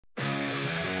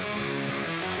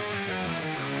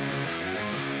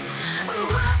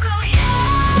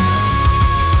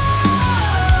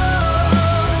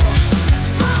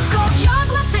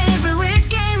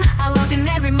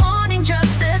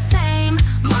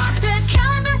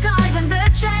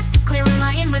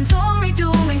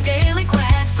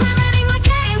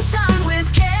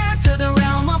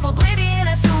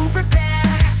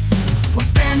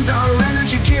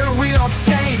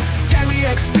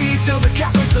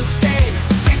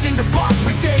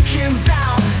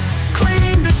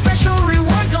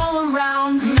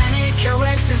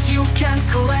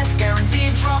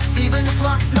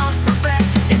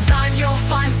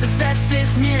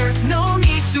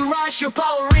your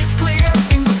power is clear.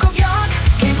 In Book of Yog,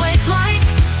 gameplay's light.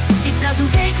 It doesn't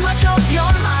take much of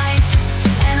your might.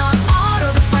 And on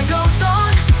auto the fight goes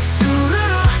on.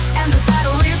 And the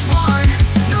battle is won.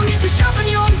 No need to sharpen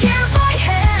your gear by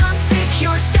hand. Pick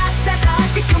your stats at the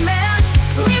high-speed command.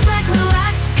 Lean back,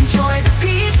 relax, enjoy the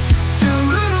peace.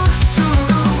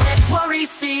 Let worry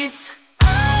cease.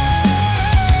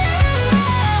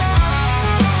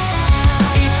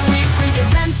 Each week brings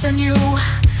events anew.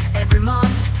 Every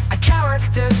month a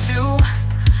character too.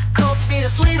 Codes feed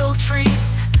us little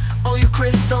treats. All your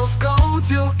crystals go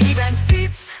to event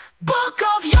feats. Book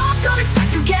of Yog, don't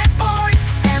expect to get bored.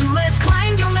 Endless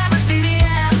grind, you'll never see the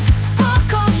end.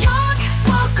 Book of Yog,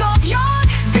 Book of Yog.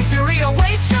 Victory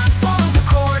awaits, just follow the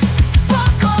course.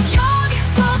 Book of Yog,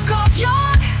 Book of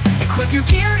Yog. Equip your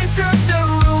gear, insert the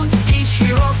runes. Each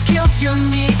hero's skill's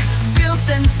unique. Builds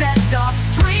and setups,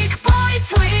 tweak by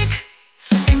tweak.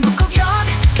 In Book of Yog,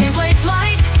 gameplay's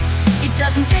light. It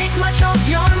doesn't take much of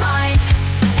your might.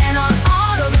 And on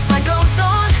auto the fight goes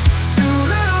on.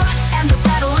 And the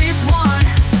battle is won.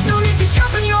 No need to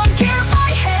sharpen your gear by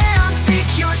hand. Pick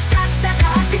your stats at the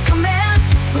high-speed command.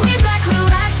 Lean back,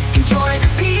 relax, enjoy the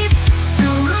peace.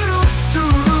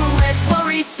 Let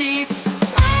worry cease.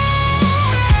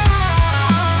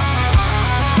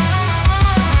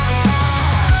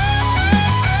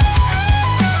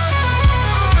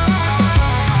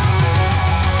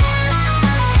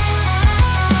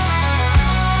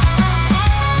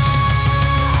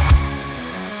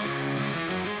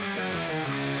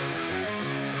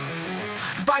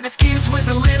 Buy the skins with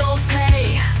a little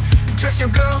pay. Dress your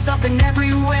girls up in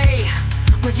every way.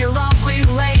 With your lovely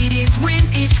ladies, win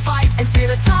each fight and sit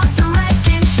atop the wreck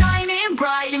shining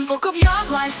bright. In Book of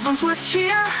Yog, life blooms with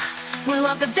cheer. We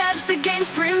love the devs, the game's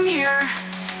premiere.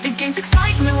 The game's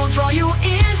excitement will draw you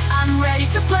in. I'm ready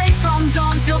to play from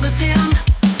dawn till the dim.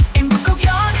 In Book of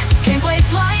Yog,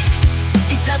 gameplay's light.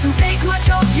 It doesn't take much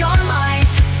of your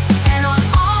might. And on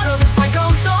auto the fight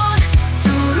goes on.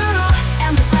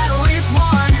 And the battle is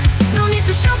won. No need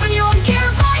to sharpen your gear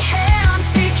by hand.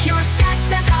 Pick your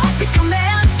stats at the high-speed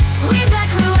command. Lean back,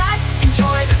 relax,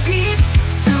 enjoy the peace.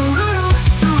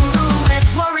 Let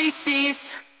worry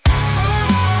cease.